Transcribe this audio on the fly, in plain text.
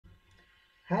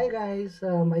Hi guys,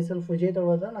 myself Vijetha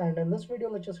Vardhan, and in this video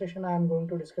lecture session I am going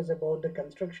to discuss about the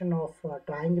construction of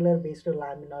triangular based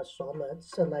laminar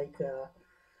solids like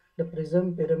the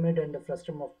prism, pyramid and the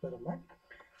frustum of pyramid.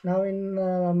 Now in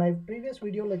my previous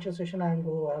video lecture session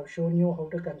I've shown you how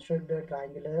to construct the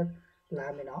triangular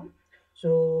lamina.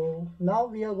 So now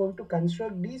we are going to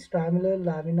construct these triangular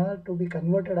lamina to be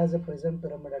converted as a prism,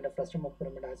 pyramid and a frustum of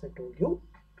pyramid as I told you.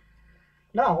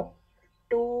 Now,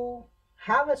 to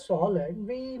have a solid,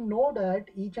 we know that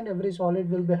each and every solid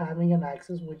will be having an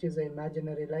axis which is an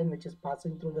imaginary line which is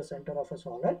passing through the center of a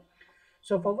solid.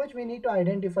 So for which we need to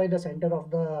identify the center of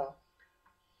the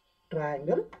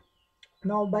triangle.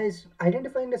 Now by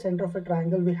identifying the center of a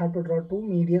triangle, we have to draw two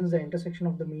medians. The intersection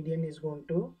of the median is going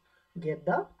to get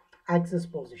the axis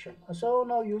position. So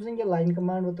now using a line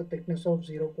command with a thickness of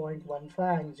 0.15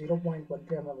 and 0.13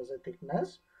 mm as a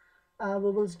thickness,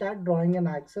 we will start drawing an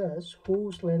axis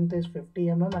whose length is 50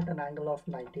 mm at an angle of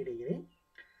 90°.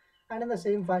 And in the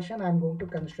same fashion, I'm going to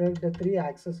construct the three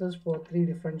axes for three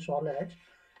different solids.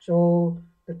 So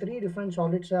the three different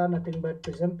solids are nothing but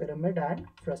prism, pyramid and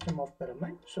frustum of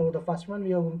pyramid. So the first one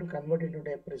we are going to convert it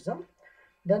into a prism,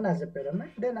 then as a pyramid,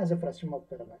 then as a frustum of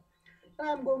pyramid. And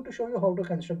I'm going to show you how to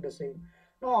construct the same.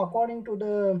 Now according to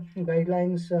the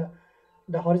guidelines,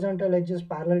 the horizontal edge is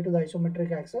parallel to the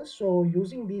isometric axis. So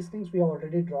using these things we have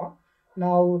already drawn.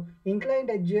 Now inclined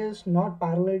edges not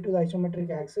parallel to the isometric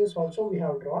axis also we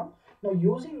have drawn. Now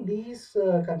using these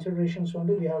considerations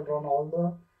only we have drawn all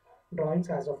the drawings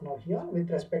as of now here with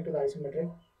respect to the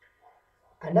isometric.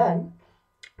 And then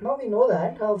now we know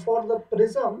that for the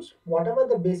prisms, whatever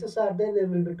the bases are there, there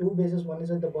will be two bases. One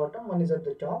is at the bottom, one is at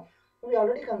the top. We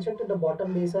already constructed the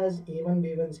bottom base as A1,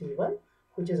 B1, C1,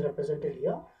 which is represented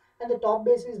here. And the top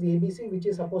base is the ABC, which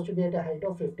is supposed to be at a height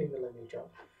of 50 millimeter.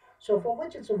 So for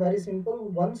which it's very simple.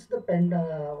 Once your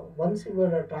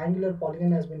triangular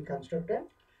polygon has been constructed,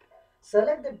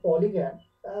 select that polygon.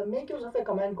 Make use of a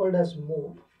command called as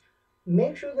move.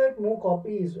 Make sure that move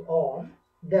copy is on.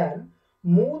 Then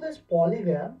move this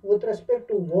polygon with respect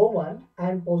to O1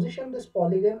 and position this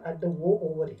polygon at the O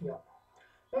over here.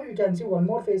 Now you can see one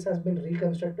more face has been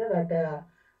reconstructed at a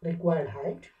required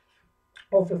height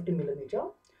of 50 millimeter.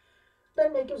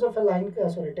 Then make use of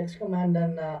a text command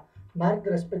and mark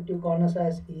the respective corners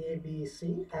as A, B,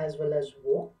 C as well as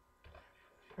O.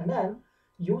 And then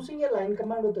using a line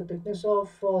command with a thickness of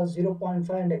 0.5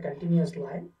 and a continuous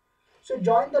line. So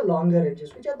join the longer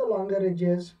edges. Which are the longer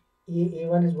edges?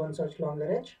 A1 is one such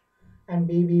longer edge and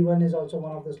B1 is also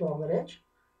one of this longer edge.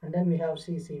 And then we have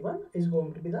C1 is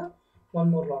going to be the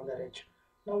one more longer edge.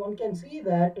 Now one can see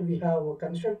that we have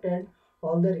constructed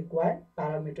all the required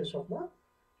parameters of the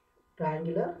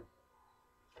triangular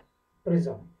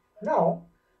prism. Now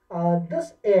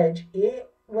this edge A1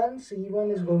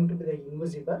 C1 is going to be the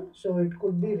invisible, so it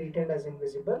could be written as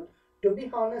invisible. To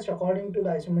be honest, according to the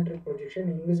isometric projection,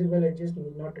 invisible edges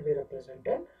need not to be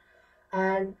represented,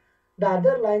 and the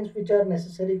other lines which are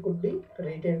necessary could be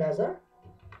retained as a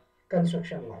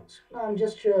construction lines. Now I'm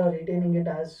just retaining it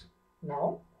as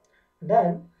now.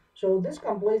 Then so this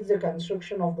completes the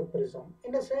construction of the prism.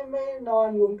 In the same way, now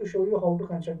I'm going to show you how to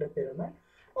construct the pyramid.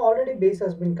 Already base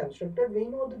has been constructed. We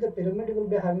know that the pyramid will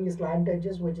be having slant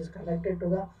edges which is connected to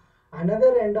the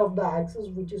another end of the axis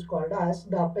which is called as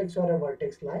the apex or a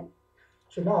vertex line.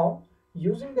 So now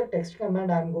using the text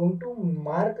command I'm going to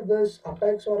mark this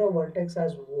apex or a vertex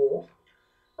as O.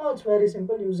 Now it's very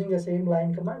simple using the same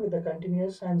line command with a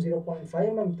continuous and 0.5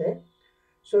 mm thick.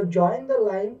 So join the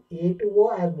line A to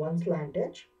O as one slant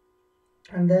edge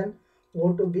and then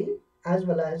O to B as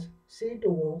well as C to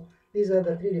O. These are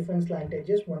the three different slant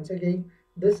edges. Once again,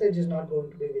 this edge is not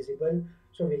going to be visible,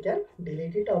 so we can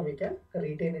delete it or we can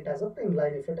retain it as a thin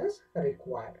line if it is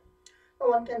required. Now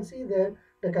one can see that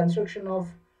the construction of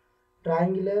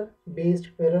triangular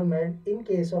based pyramid in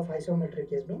case of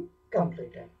isometric is being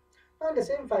completed. Now in the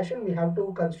same fashion we have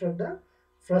to construct the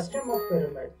frustum of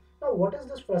pyramid. Now what is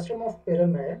this frustum of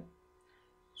pyramid?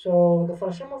 So the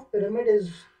frustum of pyramid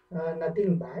is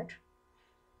nothing but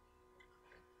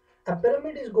a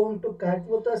pyramid is going to cut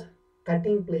with a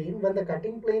cutting plane. When the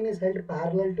cutting plane is held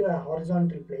parallel to a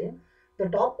horizontal plane, the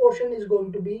top portion is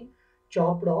going to be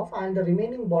chopped off and the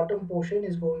remaining bottom portion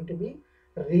is going to be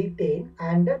retained,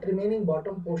 and that remaining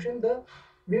bottom portion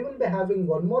we will be having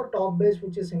one more top base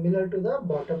which is similar to the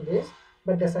bottom base,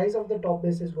 but the size of the top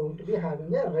base is going to be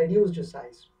having a reduced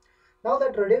size. Now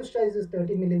that reduced size is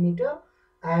 30 millimeter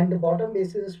and the bottom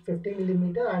base is 50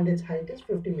 millimeter and its height is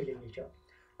 50 millimeter.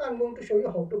 I'm going to show you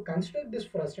how to construct this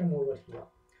frustum over here.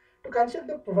 To construct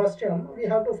the frustum, we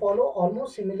have to follow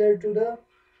almost similar to the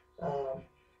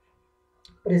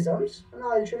prisms.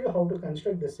 Now I'll show you how to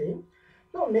construct the same.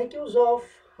 Now make use of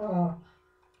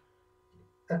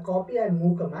a copy and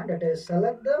move command, that is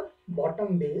select the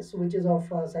bottom base which is of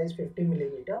size 50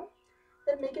 millimeter.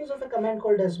 Then make use of a command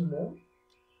called as move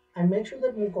and make sure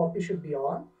that move copy should be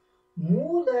on.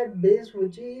 Move that base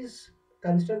which is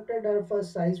constructed of a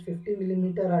size 50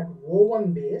 millimeter at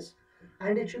O1 base,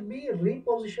 and it should be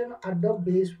repositioned at the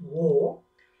base O.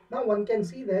 Now one can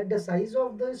see that the size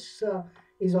of this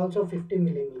is also 50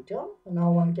 millimeter.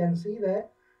 Now one can see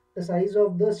that the size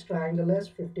of this triangle is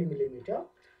 50 millimeter.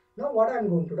 Now what I'm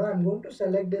going to do, I'm going to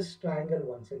select this triangle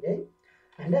once again,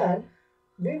 and then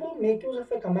we will make use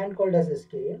of a command called as a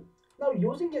scale. Now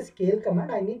using a scale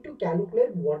command, I need to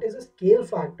calculate what is the scale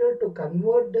factor to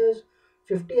convert this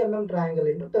 50 mm triangle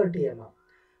into 30 mm.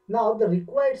 Now the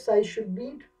required size should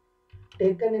be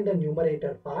taken in the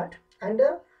numerator part and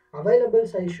the available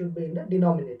size should be in the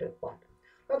denominator part.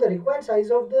 Now the required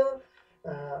size of the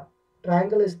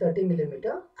triangle is 30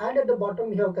 millimeter, and at the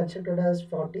bottom we have considered as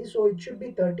 40, so it should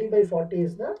be 30 by 40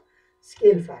 is the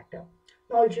scale factor.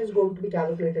 Now it is going to be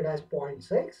calculated as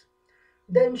 0.6.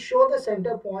 Then show the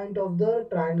center point of the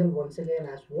triangle once again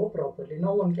as O properly.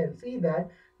 Now one can see that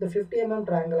the 50 mm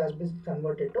triangle has been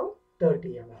converted to 30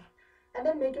 mm. And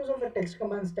then make use of a text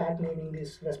command, start naming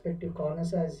these respective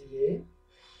corners as A,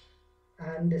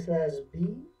 and this as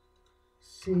B,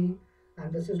 C,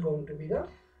 and this is going to be the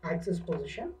axis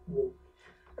position O.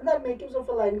 And then make use of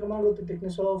a line command with the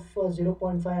thickness of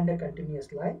 0.5 and a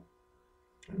continuous line.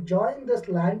 Join the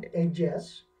slant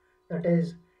edges, that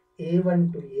is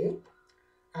A1 to A,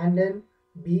 and then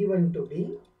B1 to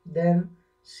B, then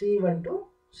C1 to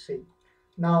C.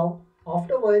 Now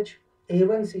after which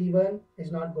A1 C1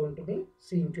 is not going to be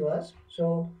seen to us,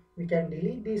 so we can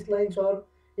delete these lines, or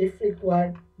if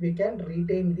required we can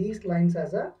retain these lines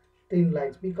as a thin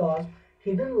lines, because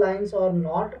hidden lines are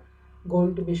not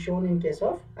going to be shown in case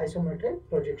of isometric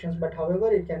projections, but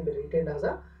however it can be retained as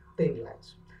a thin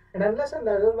lines. And unless and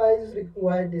otherwise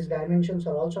required, these dimensions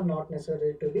are also not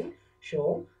necessary to be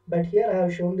shown, but here I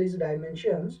have shown these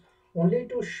dimensions only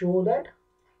to show that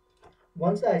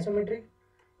once the isometric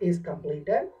is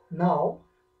completed, now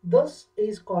this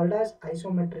is called as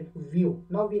isometric view.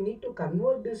 Now we need to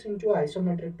convert this into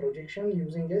isometric projection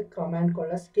using a command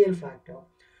called as scale factor.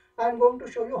 I am going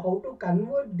to show you how to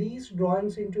convert these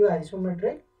drawings into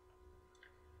isometric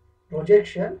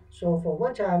projection. So for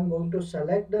which I am going to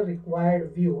select the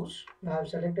required views. I have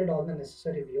selected all the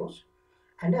necessary views,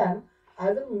 and then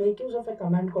I will make use of a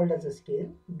command called as a scale.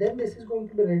 Then this is going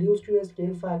to be reduced to a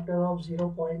scale factor of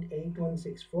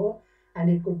 0.8164, and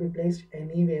it could be placed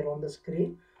anywhere on the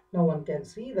screen. Now one can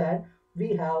see that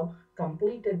we have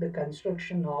completed the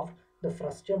construction of the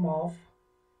frustum of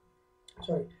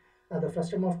the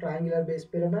frustum of triangular base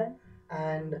pyramid,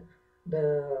 and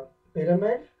the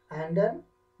pyramid, and then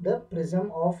the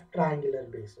prism of triangular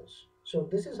bases. So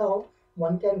this is how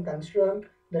one can construct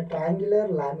the triangular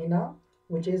lamina,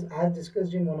 which is, as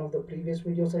discussed in one of the previous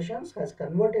video sessions, has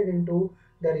converted into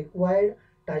the required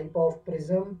type of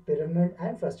prism, pyramid,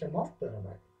 and frustum of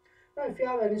pyramid. Now if you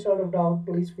have any sort of doubt,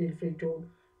 please feel free to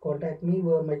contact me,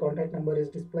 where my contact number is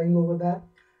displaying over there.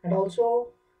 And also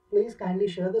please kindly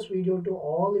share this video to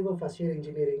all your first year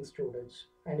engineering students.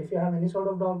 And if you have any sort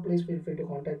of doubt, please feel free to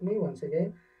contact me once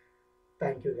again.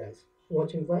 Thank you guys for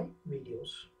watching my videos.